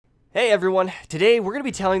Hey everyone, today we're going to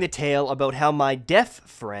be telling the tale about how my deaf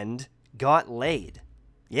friend got laid.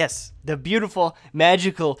 Yes, the beautiful,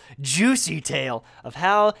 magical, juicy tale of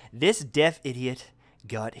how this deaf idiot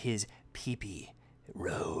got his pee-pee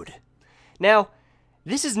rode. Now,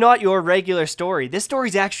 this is not your regular story. This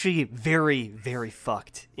story's actually very, very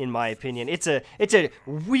fucked, in my opinion. It's a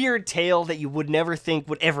weird tale that you would never think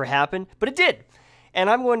would ever happen, but it did. And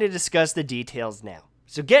I'm going to discuss the details now.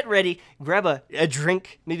 So get ready, grab a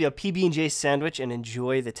drink, maybe a PB&J sandwich, and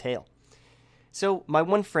enjoy the tale. So my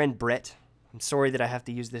one friend Brett, I'm sorry that I have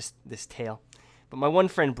to use this tale, but my one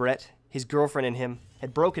friend Brett, his girlfriend and him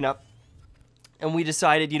had broken up, and we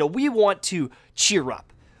decided, we want to cheer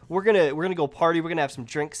up. We're gonna go party. We're gonna have some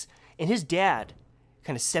drinks, and his dad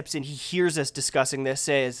kind of steps in. He hears us discussing this,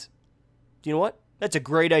 says, "Do you know what? That's a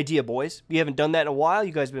great idea, boys. You haven't done that in a while.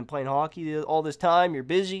 You guys have been playing hockey all this time. You're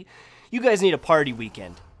busy. You guys need a party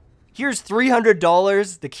weekend. Here's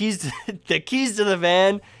 $300, the keys to the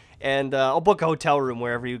van, and I'll book a hotel room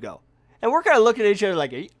wherever you go." And we're kind of looking at each other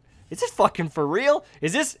like, is this fucking for real?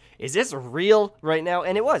 Is this real right now?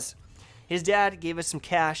 And it was. His dad gave us some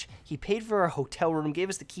cash. He paid for our hotel room, gave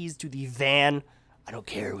us the keys to the van. I don't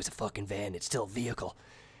care. It was a fucking van. It's still a vehicle.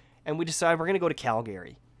 And we decided we're going to go to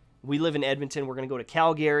Calgary. We live in Edmonton. We're going to go to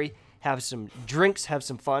Calgary, have some drinks, have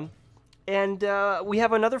some fun. And we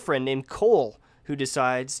have another friend named Cole who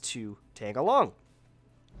decides to tag along.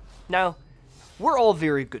 Now, we're all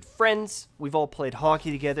very good friends. We've all played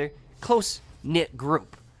hockey together. Close-knit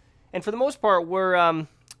group. And for the most part, we're,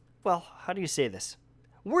 well, how do you say this?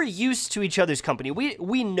 We're used to each other's company.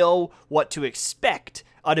 We know what to expect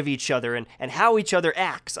out of each other and how each other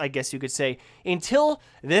acts, I guess you could say, until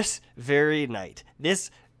this very night.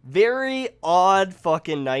 This very odd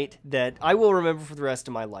fucking night that I will remember for the rest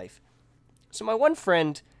of my life. So my one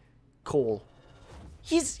friend, Cole,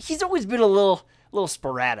 he's always been a little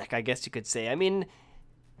sporadic, I guess you could say. I mean,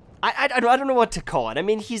 I don't know what to call it. I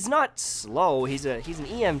mean, he's not slow. He's an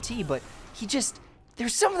EMT, but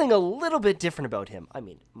there's something a little bit different about him. I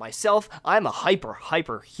mean, myself, I'm a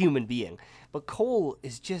hyper human being, but Cole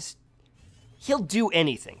is he'll do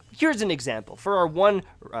anything. Here's an example. For our one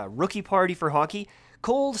rookie party for hockey,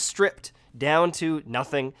 Cole stripped down to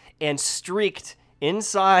nothing and streaked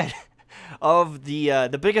inside of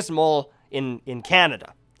the biggest mall in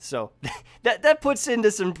Canada. So that puts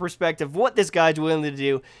into some perspective what this guy's willing to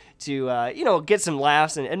do to get some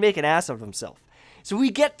laughs and make an ass of himself. So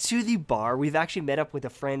we get to the bar. We've actually met up with a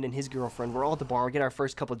friend and his girlfriend. We're all at the bar, get our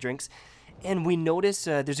first couple drinks, and we notice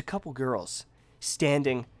there's a couple girls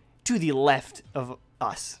standing to the left of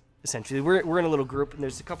us. Essentially, we're in a little group, and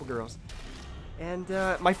there's a couple girls. And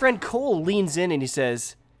my friend Cole leans in and he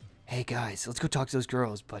says, "Hey guys, let's go talk to those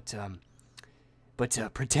girls, but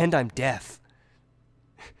pretend I'm deaf."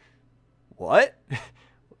 What?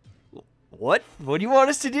 What do you want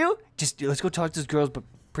us to do? Let's go talk to those girls, but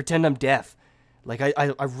pretend I'm deaf. Like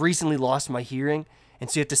I recently lost my hearing, and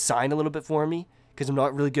so you have to sign a little bit for me because I'm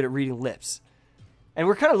not really good at reading lips. And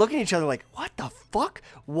we're kind of looking at each other like, what the fuck?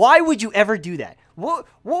 Why would you ever do that? What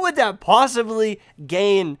would that possibly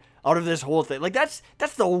gain out of this whole thing? Like that's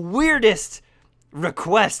the weirdest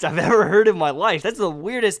request I've ever heard in my life. That's the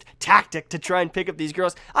weirdest tactic to try and pick up these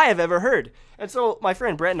girls I have ever heard. And so my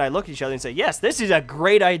friend Brett and I look at each other and say, yes, this is a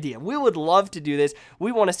great idea. We would love to do this.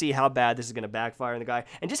 We want to see how bad this is going to backfire on the guy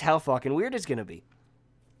and just how fucking weird it's going to be.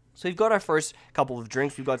 So we've got our first couple of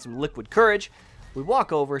drinks. We've got some liquid courage. We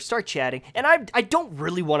walk over, start chatting, and I don't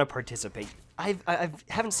really want to participate. I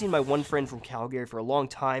haven't seen my one friend from Calgary for a long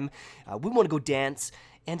time. We want to go dance,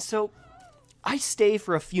 and so I stay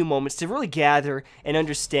for a few moments to really gather and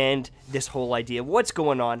understand this whole idea, what's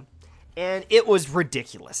going on, and it was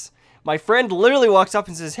ridiculous. My friend literally walks up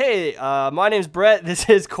and says, "Hey, my name's Brett, this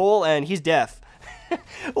is Cole, and he's deaf."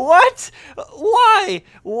 What?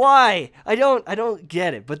 Why? I don't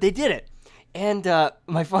get it, but they did it. And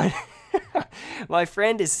my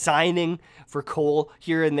friend is signing for Cole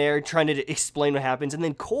here and there, trying to explain what happens, and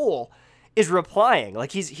then Cole is replying,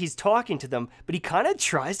 like he's talking to them, but he kind of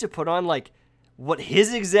tries to put on like what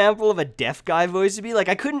his example of a deaf guy voice would be. Like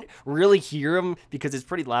I couldn't really hear him because it's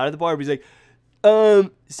pretty loud at the bar, but he's like,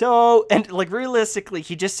 and like realistically,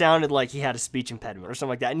 he just sounded like he had a speech impediment or something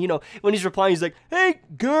like that. And when he's replying, he's like, "Hey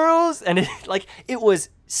girls," and it was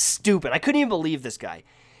stupid. I couldn't even believe this guy.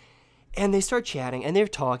 And they start chatting and they're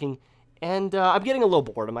talking, and I'm getting a little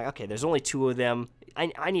bored. I'm like, okay, there's only two of them.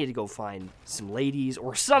 I need to go find some ladies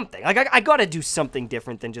or something. Like I gotta do something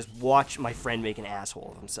different than just watch my friend make an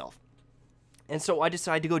asshole of himself. And so I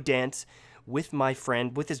decide to go dance with my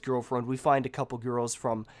friend, with his girlfriend. We find a couple girls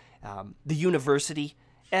from the university,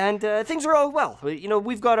 and things are all well.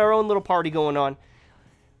 We've got our own little party going on.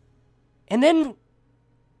 And then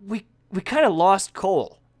we kind of lost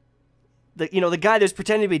Cole. The guy that's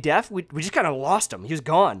pretending to be deaf, we just kind of lost him. He was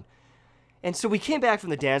gone. And so we came back from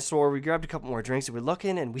the dance floor, we grabbed a couple more drinks, and we're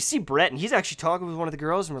looking, and we see Brett, and he's actually talking with one of the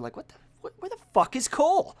girls, and we're like, where the fuck is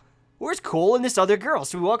Cole? Where's Cole and this other girl?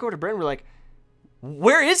 So we walk over to Brett, and we're like,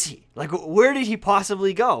 where is he? Like, where did he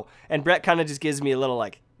possibly go? And Brett kind of just gives me a little,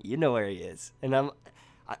 like, you know where he is. And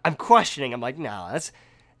I'm questioning. I'm like, no,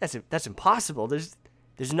 that's impossible. There's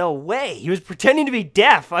no way. He was pretending to be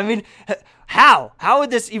deaf. I mean, how? How would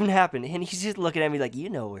this even happen? And he's just looking at me like, you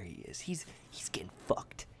know where he is. He's getting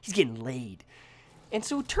fucked. He's getting laid. And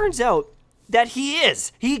so it turns out that he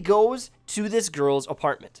is. He goes to this girl's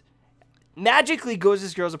apartment. Magically goes to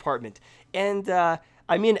this girl's apartment. And, I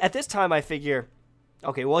mean, at this time I figure,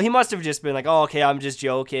 okay, well, he must have just been like, oh, okay, I'm just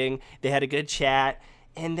joking. They had a good chat.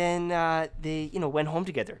 And then they, went home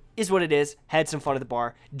together. Is what it is. Had some fun at the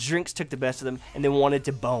bar. Drinks took the best of them. And they wanted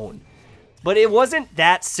to bone. But it wasn't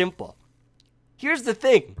that simple. Here's the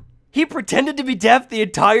thing. He pretended to be deaf the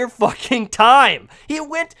entire fucking time. He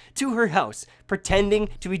went to her house pretending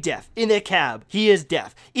to be deaf. In a cab, he is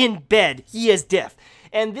deaf. In bed, he is deaf.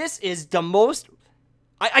 And this is the most...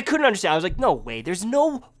 I couldn't understand. I was like, no way. There's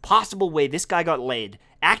no possible way this guy got laid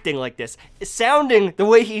acting like this, sounding the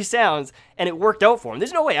way he sounds, and it worked out for him.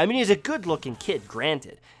 There's no way. I mean, he's a good-looking kid,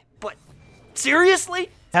 granted. But seriously?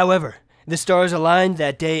 However, the stars aligned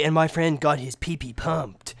that day, and my friend got his pee-pee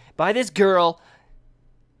pumped by this girl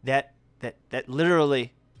that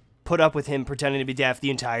literally put up with him pretending to be deaf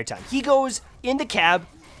the entire time. He goes in the cab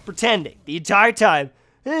pretending the entire time.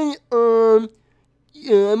 Hey,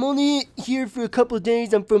 yeah, I'm only here for a couple of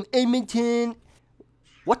days. I'm from Edmonton.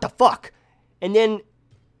 What the fuck? And then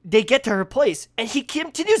they get to her place, and he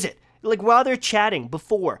continues it. Like, while they're chatting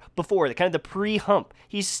before, the kind of the pre-hump,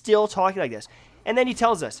 he's still talking like this. And then he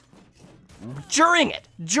tells us, during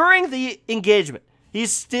the engagement,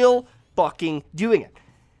 he's still fucking doing it.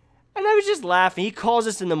 And I was just laughing. He calls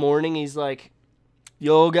us in the morning. He's like,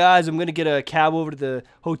 yo, guys, I'm going to get a cab over to the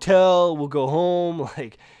hotel. We'll go home.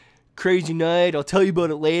 Like, crazy night. I'll tell you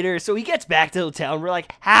about it later. So he gets back to the hotel, and we're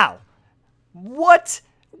like, how? What?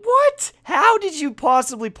 How did you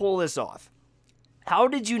possibly pull this off? How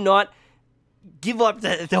did you not give up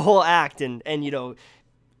the whole act and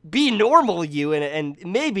be normal, and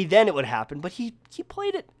maybe then it would happen. But he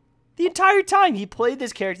played it the entire time. He played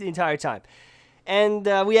this character the entire time. And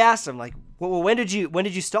we asked him, like, well, when did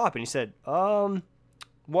you stop? And he said, while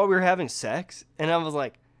we were having sex. And I was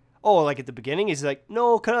like, oh, like at the beginning? He's like,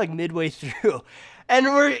 no, kind of like midway through. And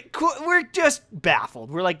we're just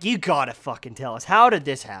baffled. We're like, you gotta fucking tell us. How did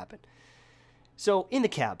this happen? So in the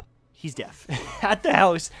cab, he's deaf. At the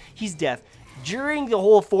house, he's deaf. During the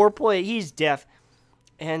whole foreplay, he's deaf.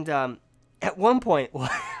 And at one point,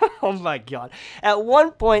 oh my God. At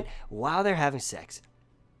one point, while they're having sex,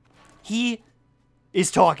 he is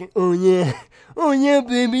talking. Oh yeah,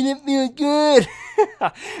 baby, that feels good.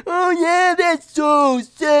 Oh yeah, that's so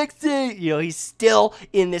sexy. He's still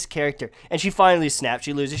in this character. And she finally snaps.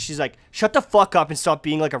 She loses. She's like, shut the fuck up and stop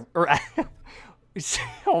being like a...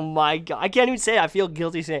 oh my God. I can't even say it. I feel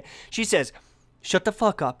guilty saying it. She says, shut the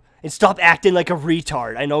fuck up and stop acting like a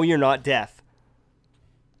retard. I know you're not deaf.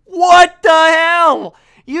 What the hell?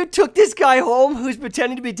 You took this guy home who's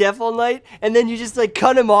pretending to be deaf all night, and then you just like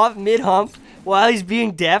cut him off mid-hump while he's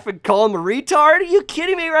being deaf and call him a retard? Are you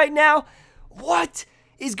kidding me right now? What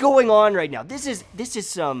is going on right now? This is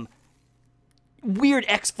some weird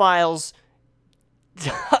X-Files.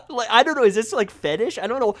 Like, I don't know, is this like fetish? I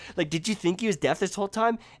don't know. Like, did you think he was deaf this whole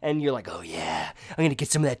time? And you're like, oh yeah, I'm gonna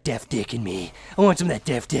get some of that deaf dick in me. I want some of that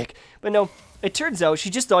deaf dick. But no, it turns out she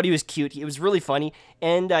just thought he was cute. It was really funny.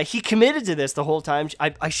 And he committed to this the whole time.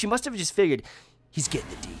 She must have just figured, he's getting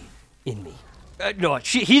the D in me. No,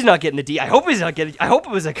 he's not getting the D. I hope he's not getting. I hope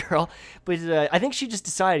it was a girl, but I think she just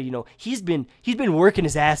decided. He's been working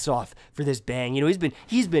his ass off for this bang.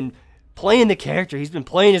 He's been playing the character. He's been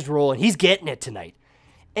playing his role, and he's getting it tonight.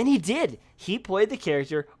 And he did. He played the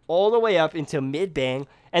character all the way up until mid bang,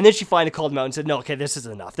 and then she finally called him out and said, "No, okay, this is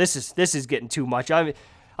enough. This is getting too much. I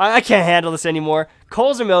can't handle this anymore."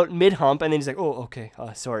 Calls him out mid hump, and then he's like, "Oh, okay,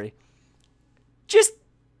 sorry." Just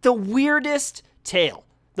the weirdest tale.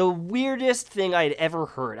 The weirdest thing I had ever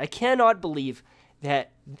heard. I cannot believe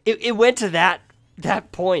that it went to that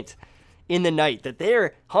point in the night that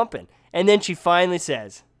they're humping. And then she finally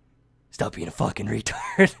says, "Stop being a fucking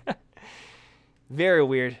retard." Very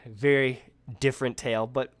weird, very different tale.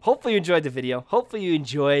 But hopefully you enjoyed the video. Hopefully you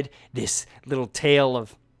enjoyed this little tale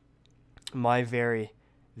of my very,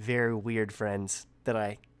 very weird friends that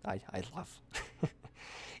I love.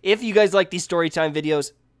 If you guys like these storytime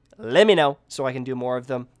videos, let me know so I can do more of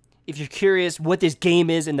them. if you're curious what this game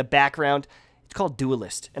is in the background, it's called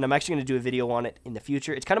Duelist, and I'm actually going to do a video on it in the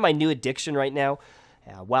future. It's kind of my new addiction right now.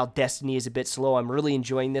 While Destiny is a bit slow, I'm really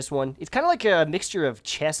enjoying this one. It's kind of like a mixture of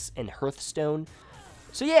chess and Hearthstone.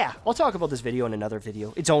 So yeah, I'll talk about this video in another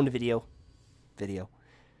video. Its own video.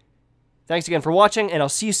 Thanks again for watching, and I'll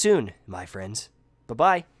see you soon, my friends.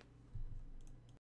 Bye-bye.